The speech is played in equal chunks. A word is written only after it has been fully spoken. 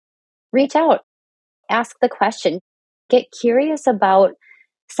reach out, ask the question, get curious about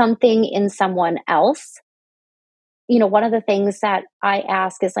something in someone else. One of the things that I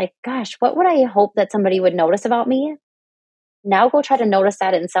ask is like, gosh, what would I hope that somebody would notice about me? Now go try to notice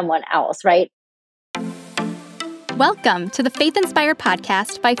that in someone else, right? Welcome to the Faith Inspire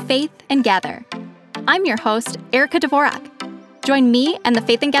podcast by Faith and Gather. I'm your host, Erica Dvorak. Join me and the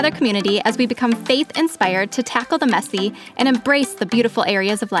Faith and Gather community as we become faith-inspired to tackle the messy and embrace the beautiful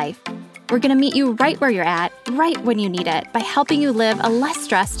areas of life. We're going to meet you right where you're at, right when you need it, by helping you live a less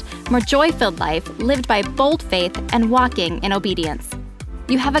stressed, more joy-filled life lived by bold faith and walking in obedience.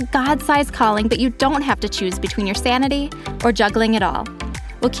 You have a God-sized calling, but you don't have to choose between your sanity or juggling it all.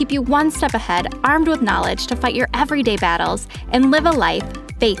 We'll keep you one step ahead, armed with knowledge to fight your everyday battles and live a life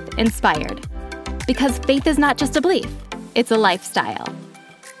faith-inspired. Because faith is not just a belief, it's a lifestyle.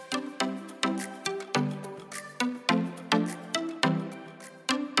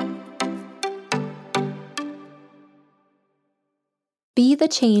 Be the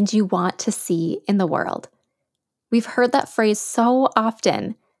change you want to see in the world. We've heard that phrase so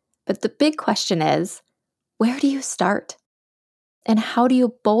often, but the big question is, where do you start? And how do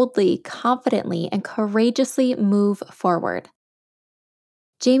you boldly, confidently, and courageously move forward?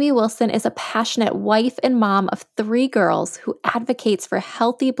 Jamie Wilson is a passionate wife and mom of 3 girls who advocates for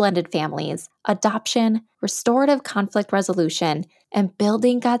healthy blended families, adoption, restorative conflict resolution, and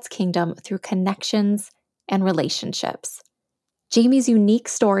building God's kingdom through connections and relationships. Jamie's unique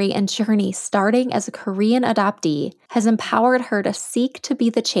story and journey starting as a Korean adoptee has empowered her to seek to be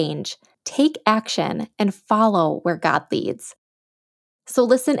the change, take action, and follow where God leads. So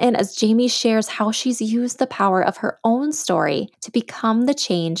listen in as Jamie shares how she's used the power of her own story to become the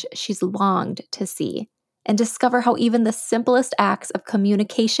change she's longed to see, and discover how even the simplest acts of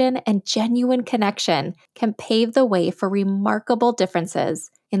communication and genuine connection can pave the way for remarkable differences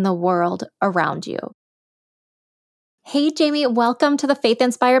in the world around you. Hey, Jamie, welcome to the Faith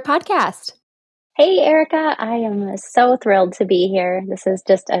Inspire podcast. Hey, Erica, I am so thrilled to be here. This is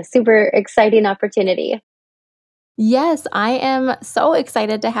just a super exciting opportunity. Yes, I am so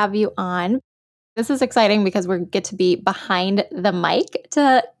excited to have you on. This is exciting because we get to be behind the mic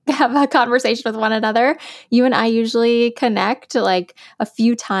to have a conversation with one another. You and I usually connect like a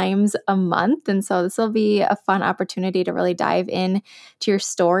few times a month. And so this will be a fun opportunity to really dive in to your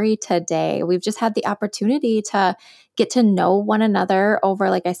story today. We've just had the opportunity to get to know one another over,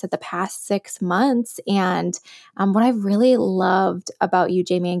 like I said, the past 6 months. And what I've really loved about you,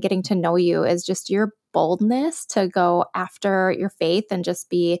 Jamie, and getting to know you is just your boldness to go after your faith and just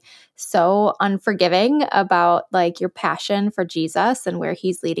be so unforgiving about like your passion for Jesus and where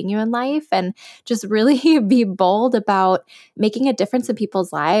he's leading you in life, and just really be bold about making a difference in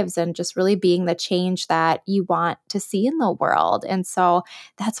people's lives and just really being the change that you want to see in the world. And so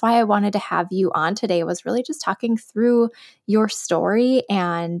that's why I wanted to have you on today, was really just talking through your story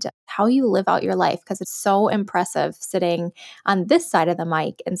and how you live out your life, because it's so impressive sitting on this side of the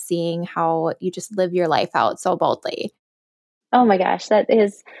mic and seeing how you just live your life out so boldly. Oh my gosh, that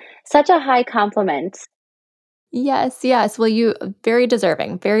is such a high compliment. Yes. Well, you very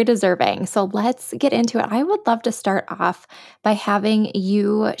deserving, very deserving. So let's get into it. I would love to start off by having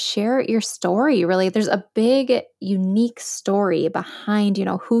you share your story. Really, there's a big, unique story behind,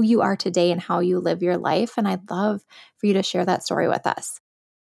 who you are today and how you live your life. And I'd love for you to share that story with us.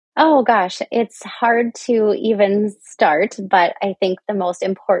 Oh gosh, it's hard to even start, but I think the most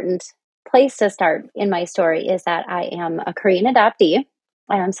important place to start in my story is that I am a Korean adoptee.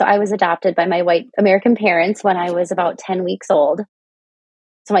 So I was adopted by my white American parents when I was about 10 weeks old.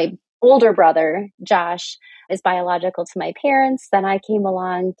 So my older brother, Josh, is biological to my parents. Then I came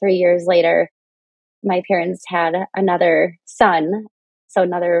along 3 years later. My parents had another son, so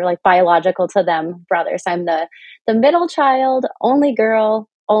another like biological to them brother. So I'm the middle child, only girl,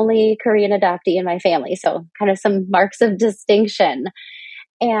 only Korean adoptee in my family. So kind of some marks of distinction.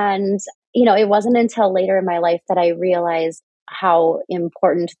 And it wasn't until later in my life that I realized how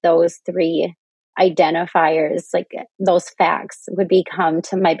important those 3 identifiers, like those facts, would become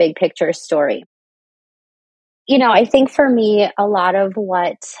to my big picture story. I think for me, a lot of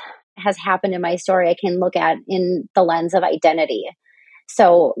what has happened in my story, I can look at in the lens of identity.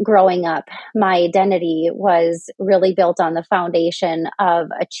 So growing up, my identity was really built on the foundation of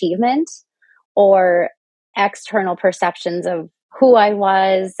achievement or external perceptions of who I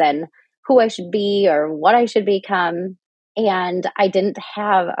was and who I should be or what I should become. And I didn't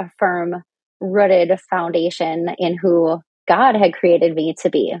have a firm rooted foundation in who God had created me to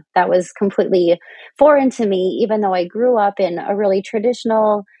be. That was completely foreign to me, even though I grew up in a really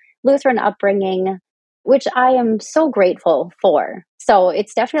traditional Lutheran upbringing. which I am so grateful for. So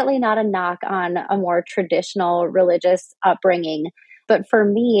it's definitely not a knock on a more traditional religious upbringing. But for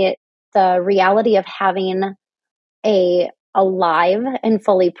me, the reality of having a alive and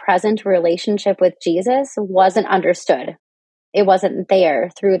fully present relationship with Jesus wasn't understood. It wasn't there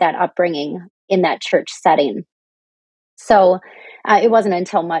through that upbringing in that church setting. So it wasn't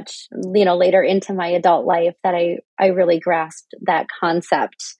until much, later into my adult life that I really grasped that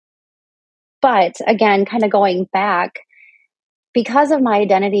concept. But again, kind of going back, because of my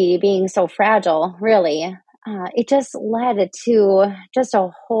identity being so fragile, really, it just led to just a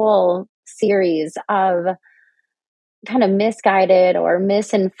whole series of kind of misguided or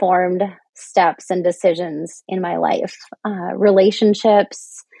misinformed steps and decisions in my life,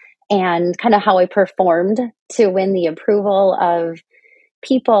 relationships, and kind of how I performed to win the approval of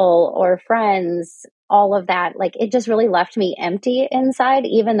people or friends, all of that. Like it just really left me empty inside,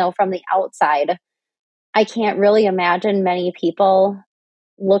 even though from the outside, I can't really imagine many people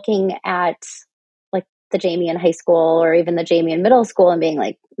looking at like the Jamie in high school or even the Jamie in middle school and being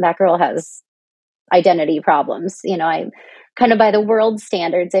like, that girl has identity problems. I kind of by the world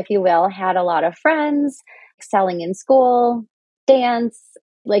standards, if you will, had a lot of friends, excelling in school, dance,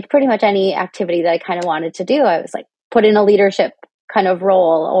 like pretty much any activity that I kind of wanted to do. I was like put in a leadership kind of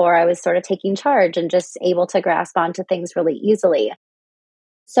role, or I was sort of taking charge and just able to grasp onto things really easily.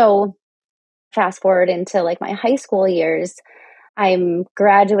 So fast forward into like my high school years, I'm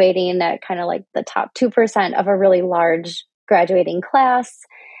graduating at kind of like the top 2% of a really large graduating class.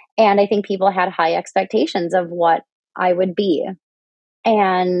 And I think people had high expectations of what I would be.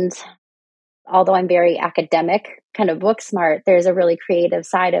 And although I'm very academic, kind of book smart, there's a really creative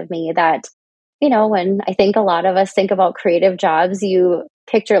side of me that, when I think a lot of us think about creative jobs, you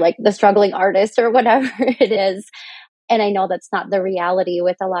picture like the struggling artist or whatever it is. And I know that's not the reality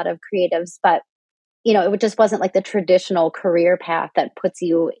with a lot of creatives, but it just wasn't like the traditional career path that puts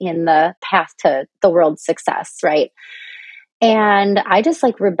you in the path to the world's success, right? And I just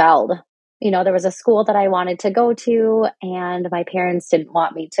like rebelled. There was a school that I wanted to go to, and my parents didn't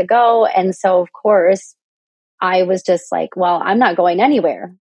want me to go. And so, of course, I was just like, well, I'm not going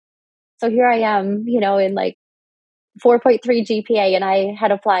anywhere. So here I am, in like 4.3 GPA, and I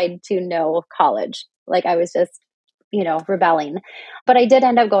had applied to no college. Like I was just, rebelling. But I did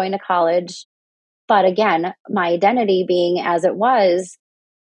end up going to college. But again, my identity being as it was,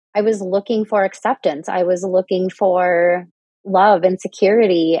 I was looking for acceptance. I was looking for love and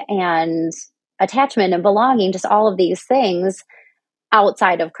security and attachment and belonging, just all of these things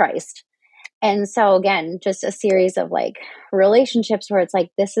outside of Christ. And so, again, just a series of like relationships where it's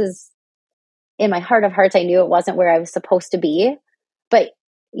like, this is in my heart of hearts, I knew it wasn't where I was supposed to be. But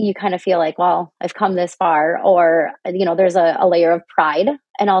you kind of feel like, well, I've come this far. Or, there's a layer of pride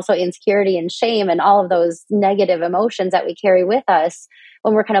and also insecurity and shame and all of those negative emotions that we carry with us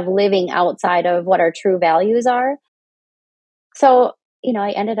when we're kind of living outside of what our true values are. So,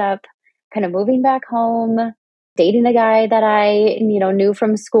 I ended up kind of moving back home, dating a guy that I, knew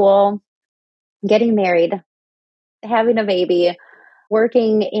from school, getting married, having a baby,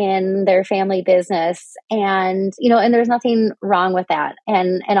 working in their family business. And, and there's nothing wrong with that.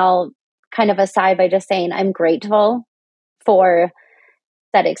 And I'll kind of aside by just saying I'm grateful for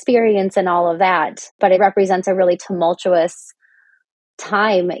that experience and all of that. But it represents a really tumultuous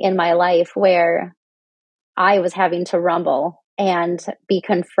time in my life where I was having to rumble and be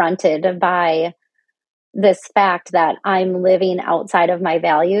confronted by this fact that I'm living outside of my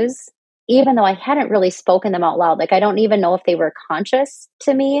values, even though I hadn't really spoken them out loud. Like, I don't even know if they were conscious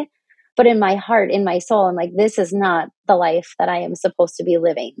to me, but in my heart, in my soul, I'm like, this is not the life that I am supposed to be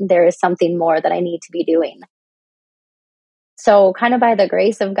living. There is something more that I need to be doing. So, kind of by the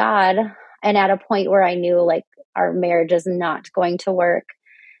grace of God, and at a point where I knew like our marriage is not going to work,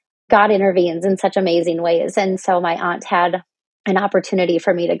 God intervenes in such amazing ways. And so my aunt had an opportunity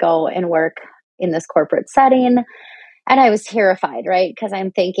for me to go and work in this corporate setting. And I was terrified, right? Because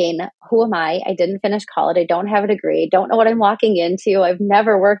I'm thinking, who am I? I didn't finish college. I don't have a degree. Don't know what I'm walking into. I've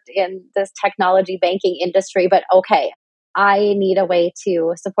never worked in this technology banking industry, but okay, I need a way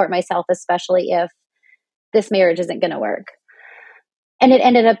to support myself, especially if this marriage isn't going to work. And it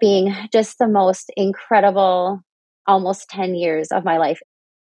ended up being just the most incredible, almost 10 years of my life.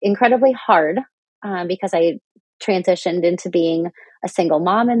 Incredibly hard because I transitioned into being a single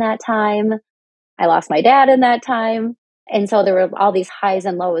mom in that time. I lost my dad in that time. And so there were all these highs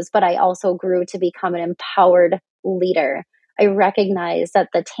and lows, but I also grew to become an empowered leader. I recognized that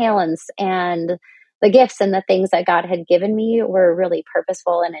the talents and the gifts and the things that God had given me were really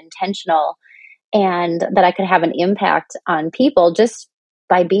purposeful and intentional, and that I could have an impact on people just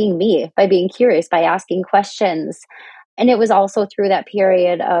by being me, by being curious, by asking questions. And it was also through that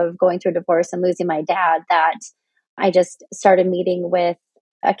period of going through divorce and losing my dad that I just started meeting with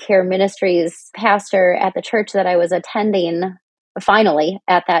a care ministries pastor at the church that I was attending finally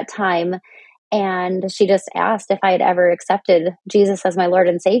at that time. And she just asked if I had ever accepted Jesus as my Lord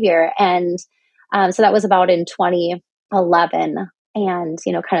and Savior. And so that was about in 2011. And,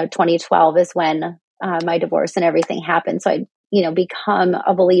 kind of 2012 is when my divorce and everything happened. So I, become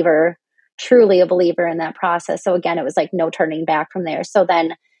a believer, truly a believer in that process. So again, it was like no turning back from there. So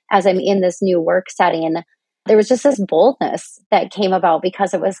then as I'm in this new work setting, there was just this boldness that came about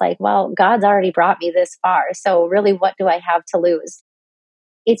because it was like, well, God's already brought me this far. So really, what do I have to lose?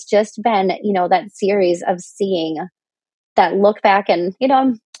 It's just been, that series of seeing that look back and,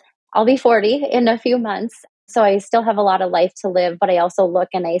 I'll be 40 in a few months. So I still have a lot of life to live, but I also look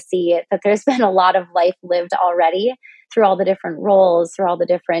and I see that there's been a lot of life lived already through all the different roles, through all the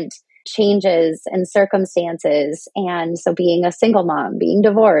different changes and circumstances. And so being a single mom, being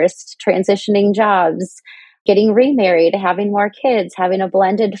divorced, transitioning jobs, getting remarried, having more kids, having a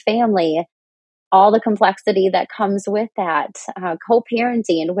blended family, all the complexity that comes with that,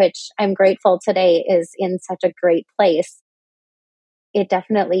 co-parenting, which I'm grateful today is in such a great place. It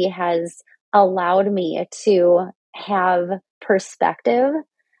definitely has allowed me to have perspective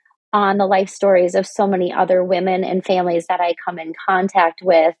on the life stories of so many other women and families that I come in contact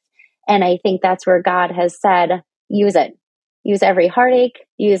with. And I think that's where God has said, use it. Use every heartache,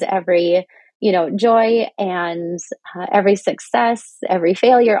 use every, joy and every success, every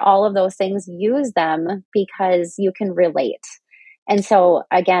failure, all of those things, use them because you can relate. And so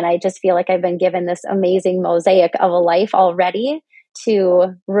again, I just feel like I've been given this amazing mosaic of a life already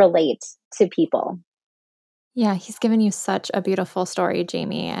to relate to people. Yeah, he's given you such a beautiful story,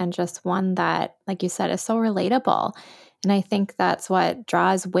 Jamie, and just one that, like you said, is so relatable. And I think that's what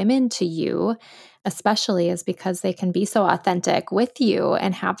draws women to you, especially is because they can be so authentic with you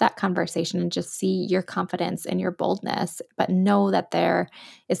and have that conversation and just see your confidence and your boldness, but know that there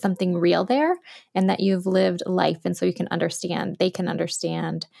is something real there and that you've lived life. And so you can understand, they can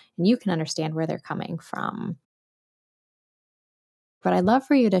understand, and you can understand where they're coming from. But I'd love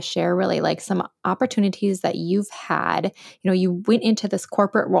for you to share really like some opportunities that you've had. You went into this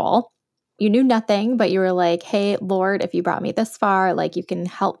corporate role. You knew nothing, but you were like, hey, Lord, if you brought me this far, like you can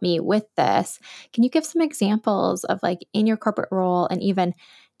help me with this. Can you give some examples of like in your corporate role and even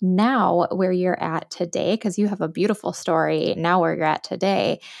now where you're at today? Because you have a beautiful story now where you're at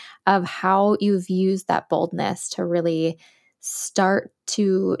today of how you've used that boldness to really start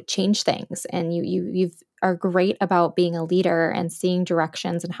to change things. And you've are great about being a leader and seeing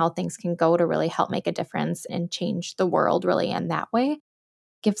directions and how things can go to really help make a difference and change the world really in that way.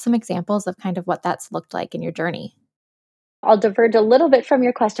 Give some examples of kind of what that's looked like in your journey. I'll diverge a little bit from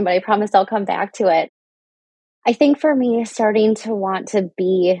your question, but I promise I'll come back to it. I think for me, starting to want to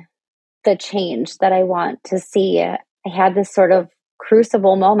be the change that I want to see, I had this sort of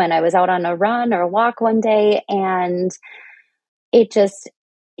crucible moment. I was out on a run or a walk one day, and it just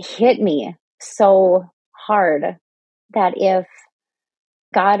hit me so hard that if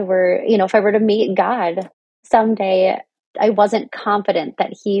God were, if I were to meet God someday, I wasn't confident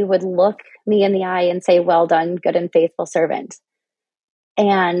that He would look me in the eye and say, well done, good and faithful servant.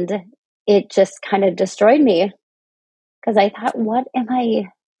 And it just kind of destroyed me because I thought, what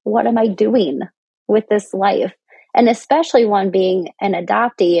am I doing with this life? And especially one being an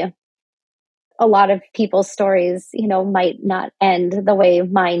adoptee, a lot of people's stories, might not end the way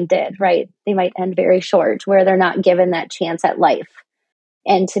mine did, right? They might end very short, where they're not given that chance at life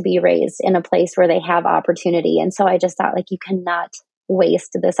and to be raised in a place where they have opportunity. And so I just thought, like, you cannot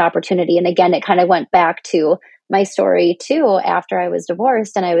waste this opportunity. And again, it kind of went back to my story too, after I was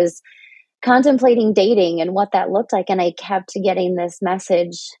divorced and I was contemplating dating and what that looked like. And I kept getting this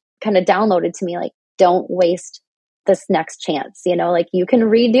message kind of downloaded to me, like, don't waste this next chance, like you can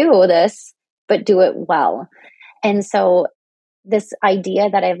redo this, but do it well. And so this idea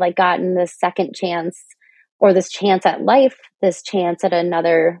that I've like gotten this second chance or this chance at life, this chance at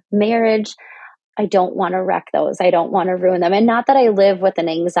another marriage, I don't want to wreck those. I don't want to ruin them. And not that I live with an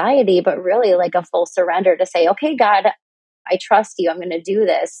anxiety, but really like a full surrender to say, okay, God, I trust you. I'm going to do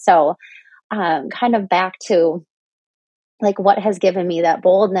this. So kind of back to like what has given me that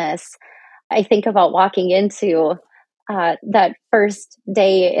boldness. I think about walking into that first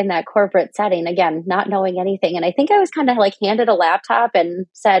day in that corporate setting, again, not knowing anything. And I think I was kind of like handed a laptop and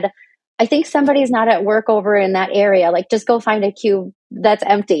said, I think somebody's not at work over in that area. Like, just go find a cube that's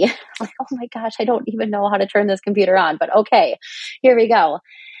empty. Like, oh my gosh, I don't even know how to turn this computer on, but okay, here we go.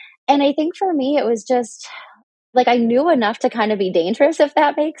 And I think for me, it was just Like, I knew enough to kind of be dangerous, if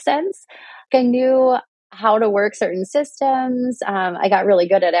that makes sense. Like, I knew how to work certain systems. I got really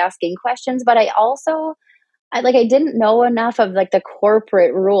good at asking questions, but I didn't know enough of like the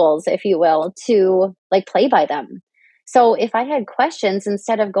corporate rules, if you will, to like play by them. So if I had questions,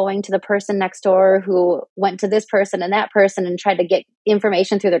 instead of going to the person next door who went to this person and that person and tried to get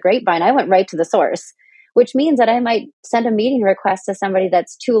information through the grapevine, I went right to the source, which means that I might send a meeting request to somebody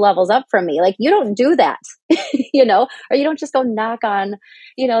that's 2 levels up from me. Like, you don't do that, or you don't just go knock on,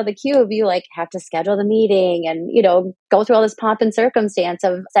 the cube. You like have to schedule the meeting and, go through all this pomp and circumstance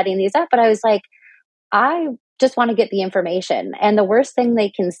of setting these up. But I was like, I just want to get the information. And the worst thing they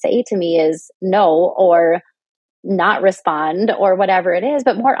can say to me is no, or not respond, or whatever it is.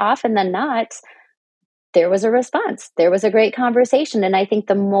 But more often than not, there was a response. There was a great conversation. And I think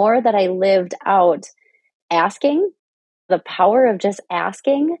the more that I lived out asking, the power of just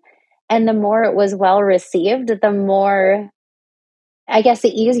asking, and the more it was well received, the more, I guess, the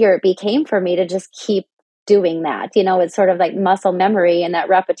easier it became for me to just keep doing that. It's sort of like muscle memory and that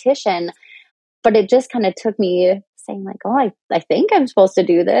repetition. But it just kind of took me saying like, oh, I think I'm supposed to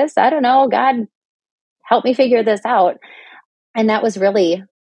do this. I don't know. God, help me figure this out. And that was really,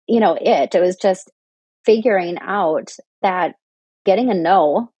 it was just figuring out that getting a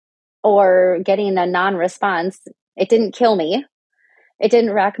no or getting a non-response, it didn't kill me. It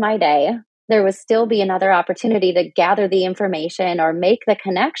didn't wreck my day. There would still be another opportunity to gather the information or make the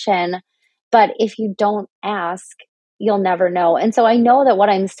connection. But if you don't ask, you'll never know. And so I know that what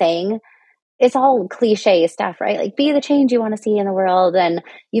I'm saying, it's all cliche stuff, right? Like, be the change you want to see in the world, and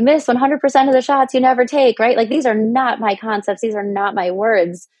you miss 100% of the shots you never take, right? Like, these are not my concepts. These are not my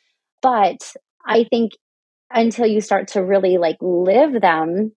words. But I think until you start to really like live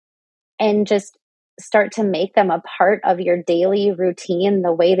them and just start to make them a part of your daily routine,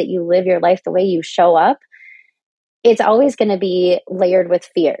 the way that you live your life, the way you show up, it's always going to be layered with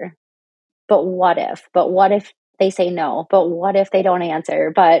fear. But what if? But what if they say no? But what if they don't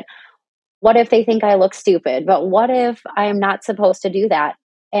answer? But what if they think I look stupid? But what if I'm not supposed to do that?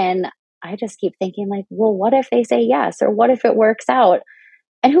 And I just keep thinking like, well, what if they say yes? Or what if it works out?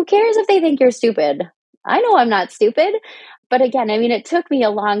 And who cares if they think you're stupid? I know I'm not stupid. But again, I mean, it took me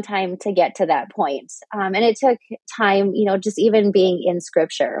a long time to get to that point. And it took time, just even being in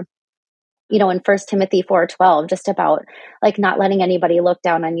scripture, in First Timothy 4:12, just about like not letting anybody look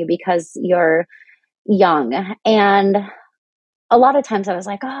down on you because you're young. And a lot of times I was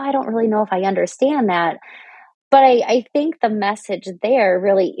like, oh, I don't really know if I understand that. But I think the message there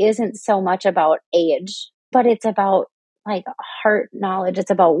really isn't so much about age, but it's about like heart knowledge.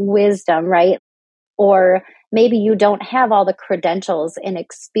 It's about wisdom, right? Or maybe you don't have all the credentials and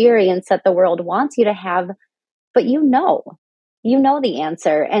experience that the world wants you to have, but you know the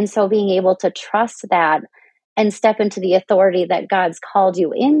answer. And so being able to trust that and step into the authority that God's called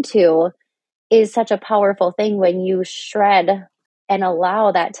you into is such a powerful thing when you shred and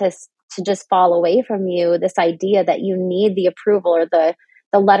allow that to just fall away from you, this idea that you need the approval or the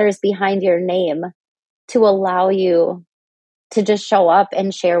letters behind your name to allow you to just show up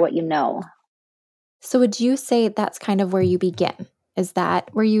and share what you know. So would you say that's kind of where you begin? Is that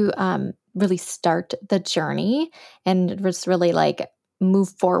where you really start the journey and just really like move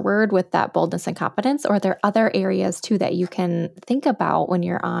forward with that boldness and confidence? Or are there other areas too that you can think about when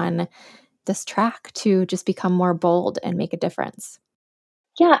you're on this track to just become more bold and make a difference?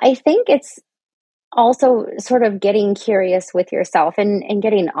 Yeah, I think it's also sort of getting curious with yourself and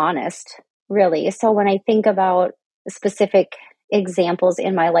getting honest, really. So when I think about specific examples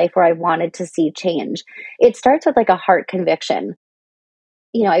in my life where I wanted to see change, it starts with like a heart conviction.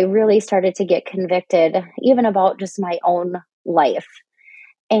 I really started to get convicted even about just my own life.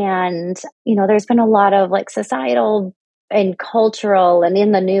 And, there's been a lot of like societal and cultural and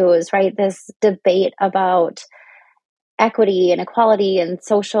in the news, right? This debate about equity and equality and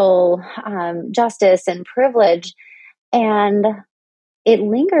social justice and privilege. And it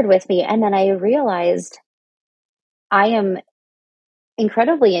lingered with me. And then I realized I am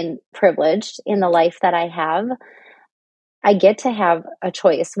incredibly privileged in the life that I have. I get to have a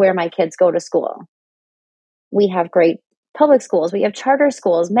choice where my kids go to school. We have great public schools, we have charter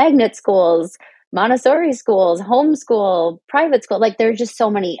schools, magnet schools, Montessori schools, homeschool, private school. Like, there's just so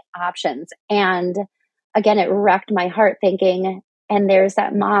many options. And again, it wrecked my heart thinking, and there's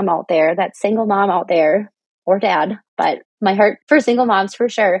that mom out there, that single mom out there, or dad, but my heart for single moms for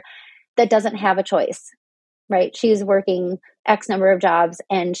sure, that doesn't have a choice, right? She's working X number of jobs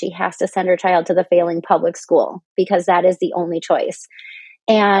and she has to send her child to the failing public school because that is the only choice.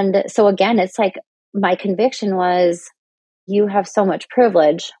 And so again, it's like my conviction was, you have so much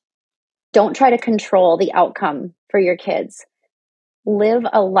privilege. Don't try to control the outcome for your kids. Live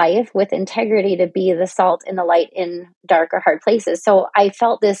a life with integrity to be the salt and the light in dark or hard places. So I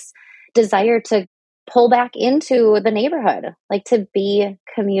felt this desire to pull back into the neighborhood, like to be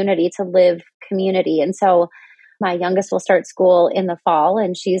community, to live community. And so my youngest will start school in the fall,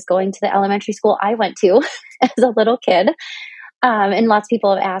 and she's going to the elementary school I went to as a little kid. And lots of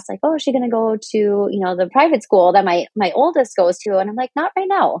people have asked, like, "Oh, is she going to go to the private school that my oldest goes to?" And I'm like, "Not right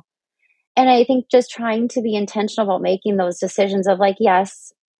now." And I think just trying to be intentional about making those decisions of like,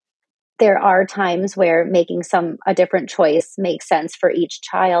 yes, there are times where making a different choice makes sense for each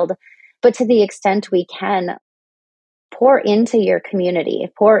child, but to the extent we can, pour into your community,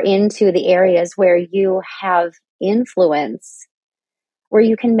 pour into the areas where you have influence, where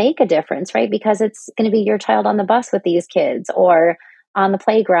you can make a difference, right? Because it's going to be your child on the bus with these kids, or on the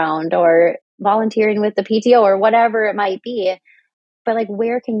playground, or volunteering with the PTO, or whatever it might be. But like,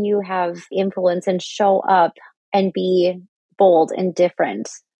 where can you have influence and show up and be bold and different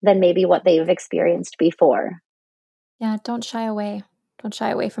than maybe what they've experienced before? Yeah, don't shy away. Don't shy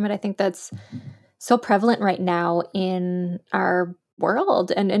away from it. I think that's so prevalent right now in our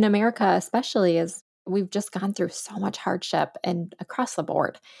world and in America, especially as we've just gone through so much hardship and across the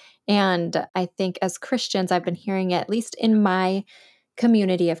board. And I think as Christians, I've been hearing it, at least in my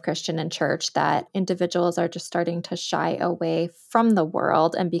community of Christian and church, that individuals are just starting to shy away from the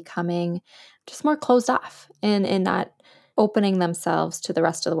world and becoming just more closed off and not opening themselves to the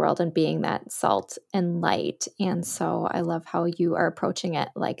rest of the world and being that salt and light. And so I love how you are approaching it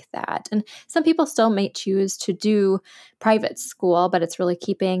like that. And some people still may choose to do private school, but it's really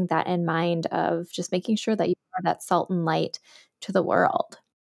keeping that in mind of just making sure that you are that salt and light to the world.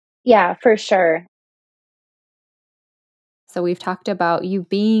 Yeah, for sure. So we've talked about you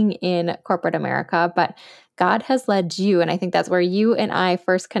being in corporate America, but God has led you. And I think that's where you and I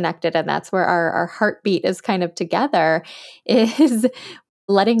first connected. And that's where our heartbeat is kind of together, is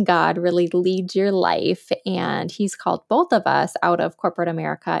letting God really lead your life. And He's called both of us out of corporate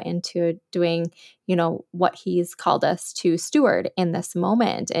America into doing, what He's called us to steward in this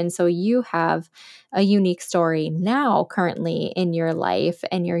moment. And so you have a unique story now, currently in your life,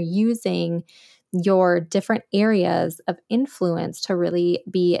 and you're using your different areas of influence to really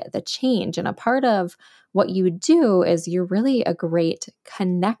be the change. And a part of what you do is you're really a great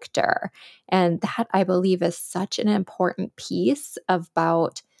connector. And that, I believe, is such an important piece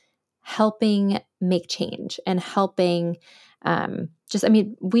about helping make change and helping just, I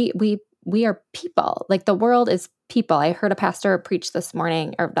mean, we are people. Like, the world is people. I heard a pastor preach this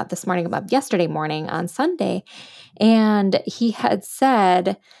morning, or not this morning, about yesterday morning on Sunday, and he had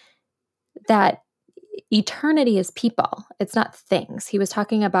said that eternity is people. It's not things. He was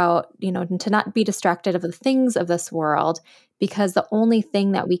talking about, to not be distracted of the things of this world, because the only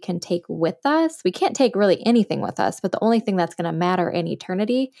thing that we can take with us, we can't take really anything with us, but the only thing that's going to matter in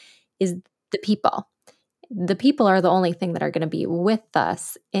eternity is the people. The people are the only thing that are going to be with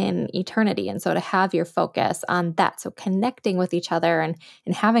us in eternity. And so to have your focus on that, so connecting with each other and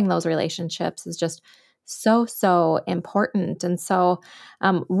having those relationships is just so, so important. And so,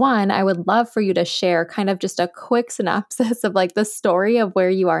 one, I would love for you to share kind of just a quick synopsis of like the story of where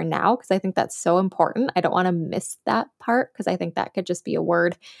you are now, because I think that's so important. I don't want to miss that part, because I think that could just be a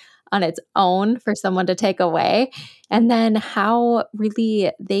word on its own for someone to take away. And then how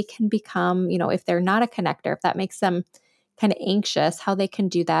really they can become, if they're not a connector, if that makes them kind of anxious, how they can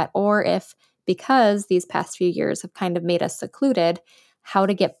do that. Or if, because these past few years have kind of made us secluded, how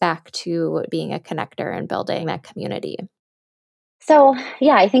to get back to being a connector and building that community. So,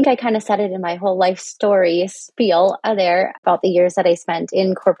 yeah, I think I kind of said it in my whole life story spiel there about the years that I spent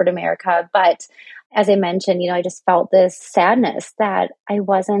in corporate America. But as I mentioned, I just felt this sadness that I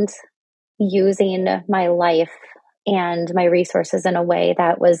wasn't using my life and my resources in a way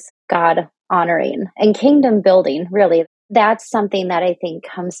that was God honoring and kingdom building, really. That's something that I think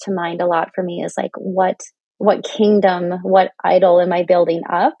comes to mind a lot for me, is like, what kingdom, what idol am I building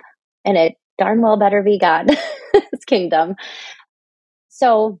up? And it darn well better be God's kingdom.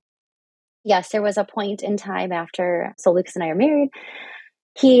 So, yes, there was a point in time after, so Lucas and I are married.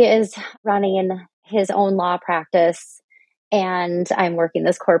 He is running his own law practice, and I'm working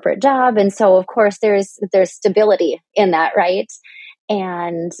this corporate job. And so, of course, there's stability in that, right?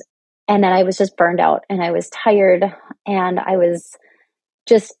 And and then I was just burned out, and I was tired, and I was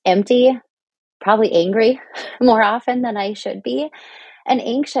just empty, probably angry more often than I should be, and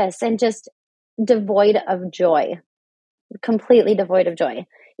anxious, and just devoid of joy, completely devoid of joy.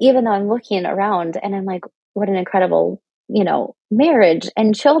 Even though I'm looking around and I'm like, what an incredible, marriage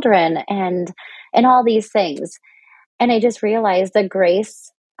and children and all these things. And I just realized the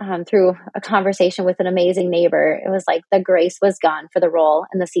grace through a conversation with an amazing neighbor. It was like the grace was gone for the role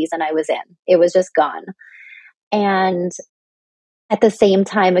in the season I was in. It was just gone. And at the same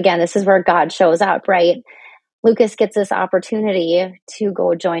time, again, this is where God shows up, right? Lucas gets this opportunity to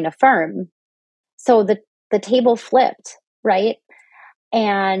go join a firm. So the table flipped, right?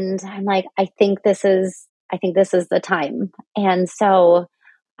 And I'm like, I think this is the time. And so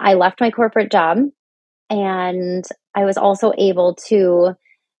I left my corporate job, and I was also able to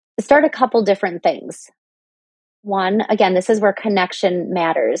start a couple different things. One, again, this is where connection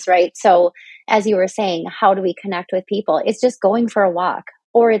matters, right? So as you were saying, how do we connect with people? It's just going for a walk,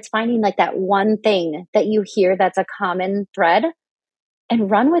 or it's finding like that one thing that you hear that's a common thread and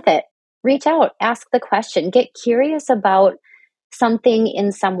run with it. Reach out, ask the question, get curious about something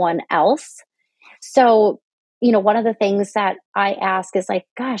in someone else. So, one of the things that I ask is like,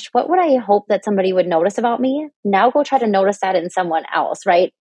 gosh, what would I hope that somebody would notice about me? Now go try to notice that in someone else,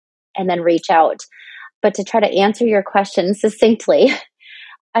 right? And then reach out. But to try to answer your question succinctly,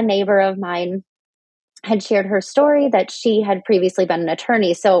 a neighbor of mine had shared her story that she had previously been an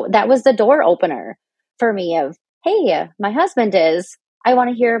attorney. So that was the door opener for me of, hey, my husband is, I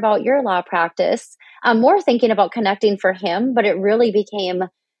want to hear about your law practice. I'm more thinking about connecting for him, but it really became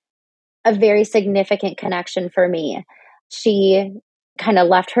a very significant connection for me. She kind of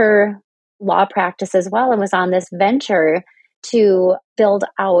left her law practice as well and was on this venture to build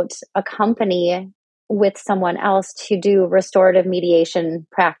out a company with someone else to do restorative mediation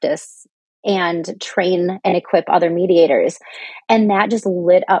practice and train and equip other mediators. And that just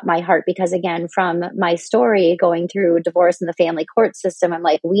lit up my heart because, again, from my story going through divorce in the family court system, I'm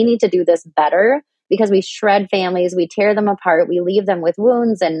like, we need to do this better because we shred families, we tear them apart, we leave them with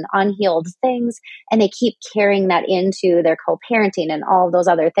wounds and unhealed things, and they keep carrying that into their co-parenting and all of those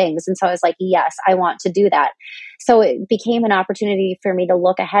other things. And so I was like, yes, I want to do that. So it became an opportunity for me to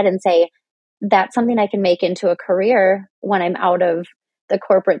look ahead and say, that's something I can make into a career when I'm out of the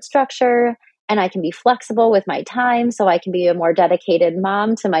corporate structure, and I can be flexible with my time so I can be a more dedicated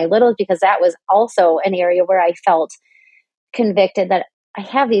mom to my littles, because that was also an area where I felt convicted that I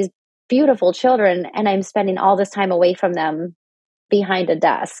have these beautiful children and I'm spending all this time away from them behind a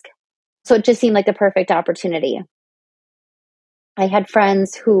desk. So it just seemed like the perfect opportunity. I had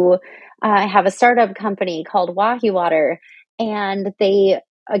friends who have a startup company called Wahi Water, and they,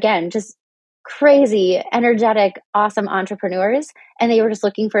 again, just crazy, energetic, awesome entrepreneurs. And they were just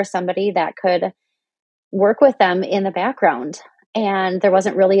looking for somebody that could work with them in the background. And there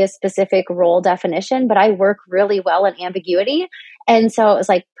wasn't really a specific role definition, but I work really well in ambiguity. And so it was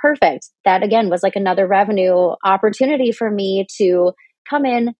like, perfect. That again was like another revenue opportunity for me to come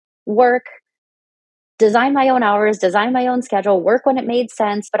in, work, design my own hours, design my own schedule, work when it made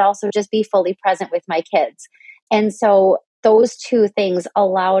sense, but also just be fully present with my kids. And so those two things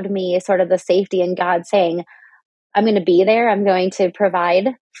allowed me sort of the safety in God saying, I'm going to be there. I'm going to provide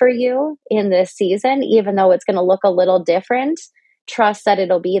for you in this season, even though it's going to look a little different. Trust that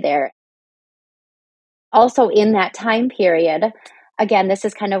it'll be there. Also, in that time period, again, this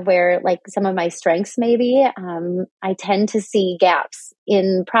is kind of where like some of my strengths maybe. I tend to see gaps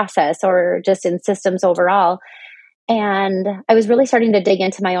in process or just in systems overall. And I was really starting to dig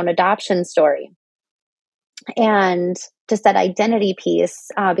into my own adoption story and just that identity piece,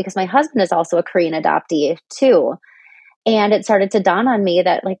 because my husband is also a Korean adoptee too. And it started to dawn on me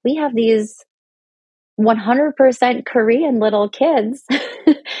that like we have these 100% Korean little kids.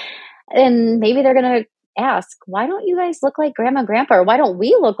 And maybe they're going to ask, why don't you guys look like grandma and grandpa? Or why don't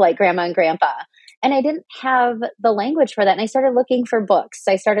we look like grandma and grandpa? And I didn't have the language for that. And I started looking for books.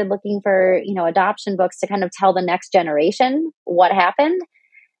 I started looking for, adoption books to kind of tell the next generation what happened.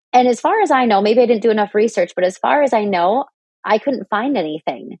 And as far as I know, maybe I didn't do enough research, but as far as I know, I couldn't find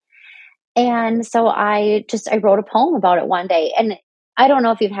anything. And so I wrote a poem about it one day. And I don't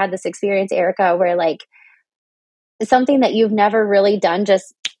know if you've had this experience, Erica, where like something that you've never really done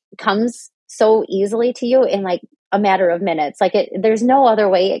just comes so easily to you in like a matter of minutes. Like there's no other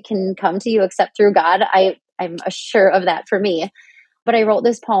way it can come to you except through God. I'm sure of that for me. But I wrote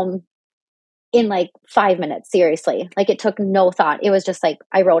this poem in like 5 minutes, seriously. Like it took no thought. It was just like,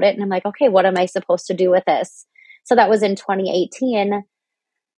 I wrote it and I'm like, okay, what am I supposed to do with this? So that was in 2018.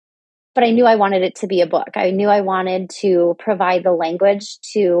 But I knew I wanted it to be a book. I knew I wanted to provide the language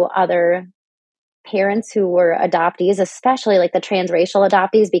to other parents who were adoptees, especially like the transracial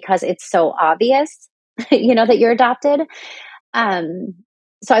adoptees, because it's so obvious, that you're adopted.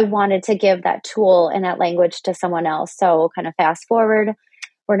 So I wanted to give that tool and that language to someone else. So kind of fast forward,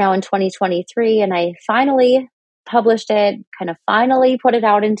 we're now in 2023 and I finally published it, kind of finally put it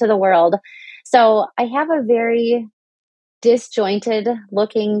out into the world. So I have a very disjointed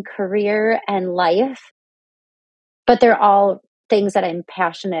looking career and life, but they're all things that I'm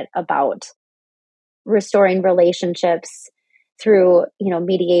passionate about. Restoring relationships through,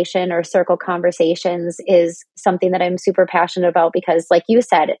 mediation or circle conversations is something that I'm super passionate about because, like you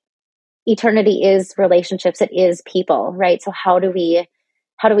said, eternity is relationships. It is people, right? So how do we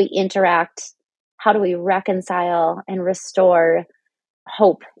interact? How do we reconcile and restore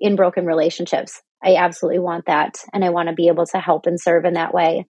hope in broken relationships? I absolutely want that. And I want to be able to help and serve in that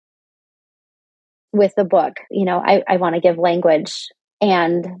way. With the book, I want to give language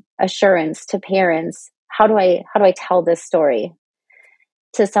and assurance to parents. How do I tell this story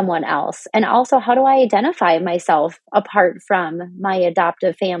to someone else? And also, how do I identify myself apart from my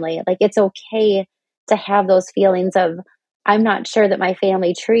adoptive family? Like, it's okay to have those feelings of, I'm not sure that my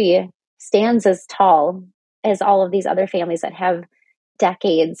family tree stands as tall as all of these other families that have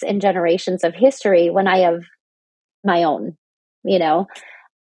decades and generations of history when I have my own, you know?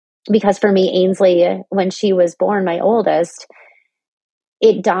 Because for me, Ainsley, when she was born, my oldest,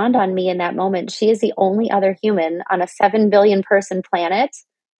 it dawned on me in that moment, she is the only other human on a 7 billion person planet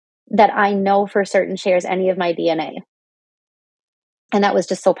that I know for certain shares any of my DNA. And that was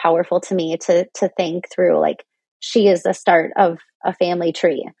just so powerful to me to think through, like, she is the start of a family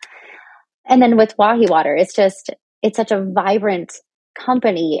tree. And then with Wahi Water, it's such a vibrant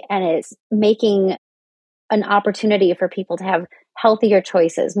company, and it's making an opportunity for people to have healthier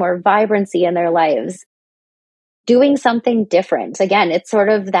choices, more vibrancy in their lives, doing something different. Again, it's sort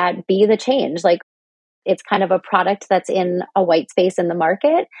of that be the change. Like, it's kind of a product that's in a white space in the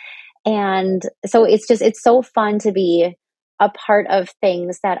market. And so it's so fun to be a part of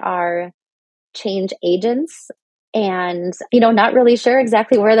things that are change agents and, not really sure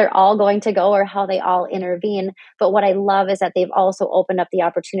exactly where they're all going to go or how they all intervene. But what I love is that they've also opened up the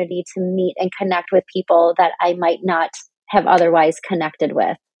opportunity to meet and connect with people that I might not have otherwise connected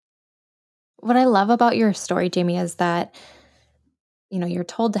with. What I love about your story, Jamie, is that you're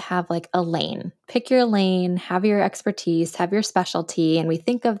told to have like a lane. Pick your lane, have your expertise, have your specialty, and we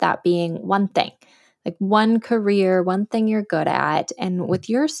think of that being one thing. Like one career, one thing you're good at. And with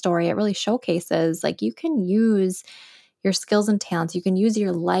your story, it really showcases like you can use your skills and talents, you can use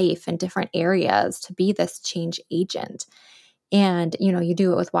your life in different areas to be this change agent. And, you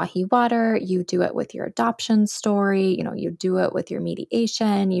do it with Wahi Water, you do it with your adoption story, you do it with your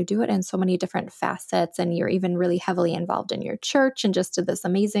mediation, you do it in so many different facets. And you're even really heavily involved in your church and just did this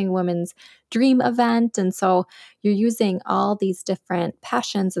amazing women's dream event. And so you're using all these different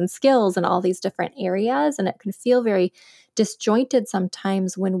passions and skills in all these different areas. And it can feel very disjointed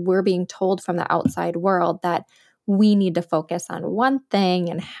sometimes when we're being told from the outside world that we need to focus on one thing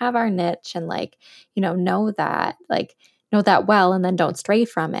and have our niche and know that well and then don't stray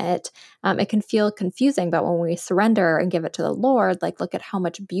from it. It can feel confusing, but when we surrender and give it to the Lord, like look at how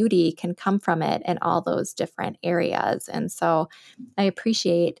much beauty can come from it in all those different areas. And so I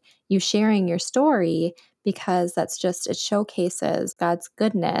appreciate you sharing your story because it showcases God's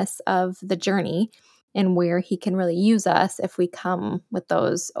goodness of the journey and where he can really use us if we come with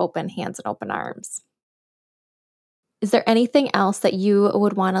those open hands and open arms. Is there anything else that you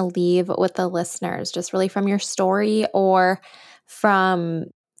would want to leave with the listeners, just really from your story or from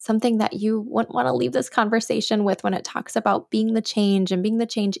something that you wouldn't want to leave this conversation with when it talks about being the change and being the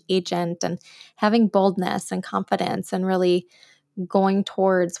change agent and having boldness and confidence and really going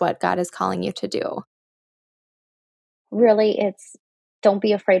towards what God is calling you to do? Really, it's don't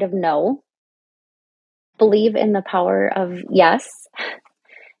be afraid of no. Believe in the power of yes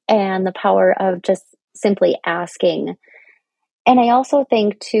and the power of just simply asking. And I also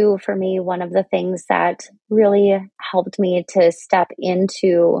think, too, for me, one of the things that really helped me to step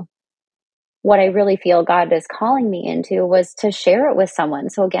into what I really feel God is calling me into was to share it with someone.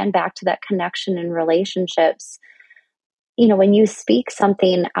 So, again, back to that connection and relationships. When you speak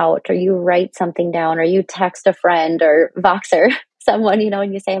something out or you write something down or you text a friend or Voxer someone,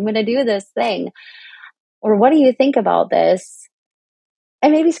 and you say, I'm going to do this thing, or what do you think about this?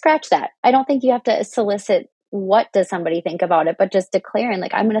 And maybe scratch that. I don't think you have to solicit what does somebody think about it, but just declaring,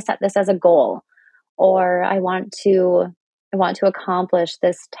 like, I'm going to set this as a goal, or I want to accomplish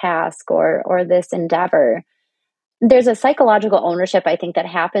this task or this endeavor. There's a psychological ownership, I think, that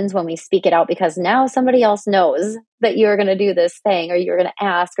happens when we speak it out because now somebody else knows that you're going to do this thing or you're going to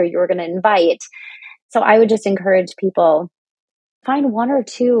ask or you're going to invite. So I would just encourage people, find one or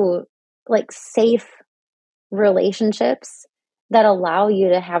two like safe relationships that allow you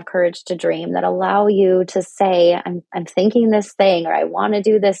to have courage to dream, that allow you to say, I'm thinking this thing, or I want to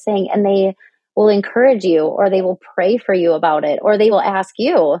do this thing. And they will encourage you, or they will pray for you about it, or they will ask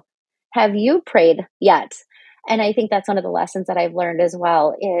you, have you prayed yet? And I think that's one of the lessons that I've learned as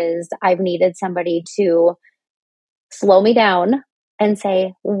well is I've needed somebody to slow me down and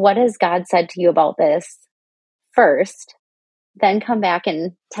say, what has God said to you about this first? Then come back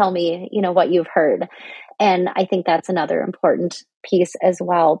and tell me, what you've heard. And I think that's another important piece as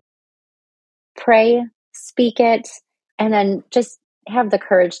well. Pray, speak it, and then just have the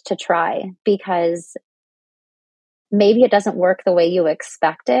courage to try, because maybe it doesn't work the way you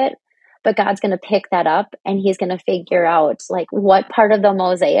expect it, but God's going to pick that up and he's going to figure out like what part of the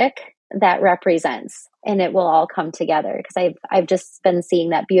mosaic that represents, and it will all come together, because I've just been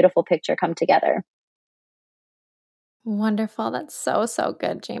seeing that beautiful picture come together. Wonderful. That's so, so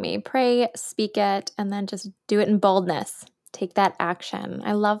good, Jamie. Pray, speak it, and then just do it in boldness. Take that action.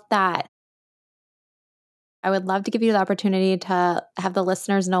 I love that. I would love to give you the opportunity to have the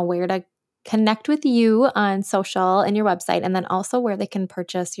listeners know where to connect with you on social and your website, and then also where they can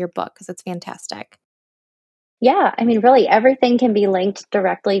purchase your book, because it's fantastic. Yeah, I mean, really everything can be linked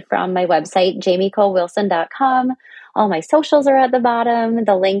directly from my website, jamiecowilson.com. All my socials are at the bottom.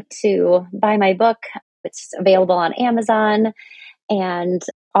 The link to buy my book, it's available on Amazon. And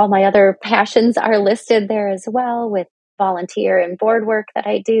all my other passions are listed there as well, with volunteer and board work that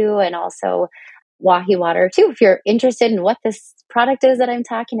I do, and also Wahi Water too, if you're interested in what this product is that I'm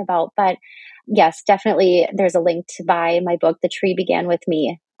talking about. But yes, definitely there's a link to buy my book, The Tree Began With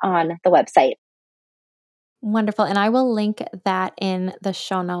Me, on the website. Wonderful. And I will link that in the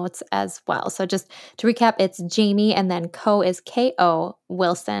show notes as well. So just to recap, it's Jamie and then Co is KO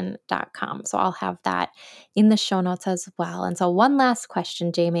Wilson.com. So I'll have that in the show notes as well. And so one last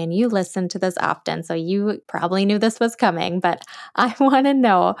question, Jamie, and you listen to this often, so you probably knew this was coming, but I want to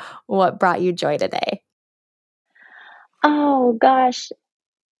know what brought you joy today. Oh gosh.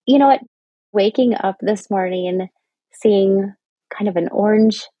 You know what? Waking up this morning, seeing kind of an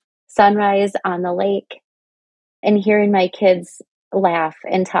orange sunrise on the lake, and hearing my kids laugh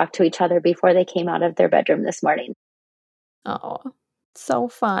and talk to each other before they came out of their bedroom this morning. Oh, so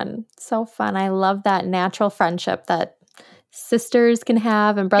fun. So fun. I love that natural friendship that sisters can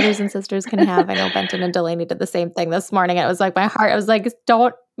have and brothers and sisters can have. I know Benton and Delaney did the same thing this morning. It was like my heart, I was like,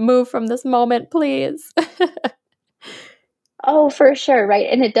 don't move from this moment, please. Oh, for sure, right?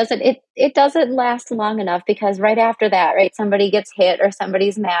 And it doesn't last long enough, because right after that, right, somebody gets hit or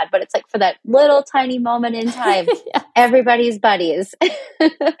somebody's mad, but it's like for that little tiny moment in time, yes. Everybody's buddies.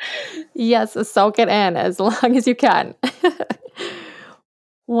 Yes, soak it in as long as you can.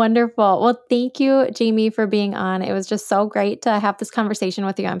 Wonderful. Well, thank you, Jamie, for being on. It was just so great to have this conversation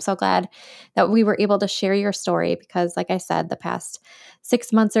with you. I'm so glad that we were able to share your story, because, like I said, the past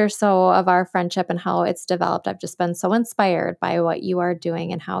 6 months or so of our friendship and how it's developed, I've just been so inspired by what you are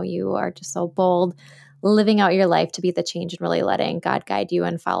doing and how you are just so bold, living out your life to be the change and really letting God guide you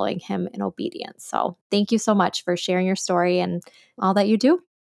and following him in obedience. So thank you so much for sharing your story and all that you do.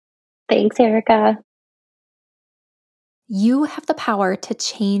 Thanks, Erica. You have the power to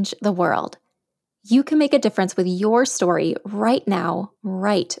change the world. You can make a difference with your story right now,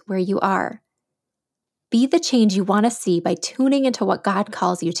 right where you are. Be the change you want to see by tuning into what God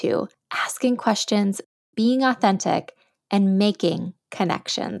calls you to, asking questions, being authentic, and making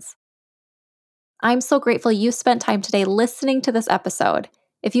connections. I'm so grateful you spent time today listening to this episode.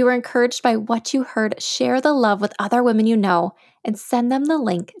 If you were encouraged by what you heard, share the love with other women you know and send them the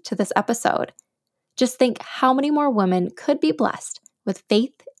link to this episode. Just think how many more women could be blessed with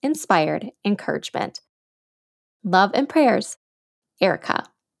faith-inspired encouragement. Love and prayers, Erica.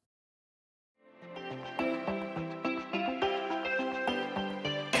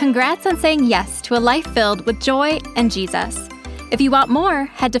 Congrats on saying yes to a life filled with joy and Jesus. If you want more,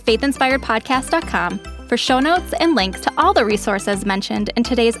 head to faithinspiredpodcast.com for show notes and links to all the resources mentioned in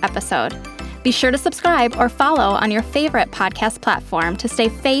today's episode. Be sure to subscribe or follow on your favorite podcast platform to stay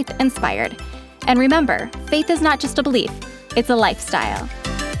faith-inspired. And remember, faith is not just a belief, it's a lifestyle.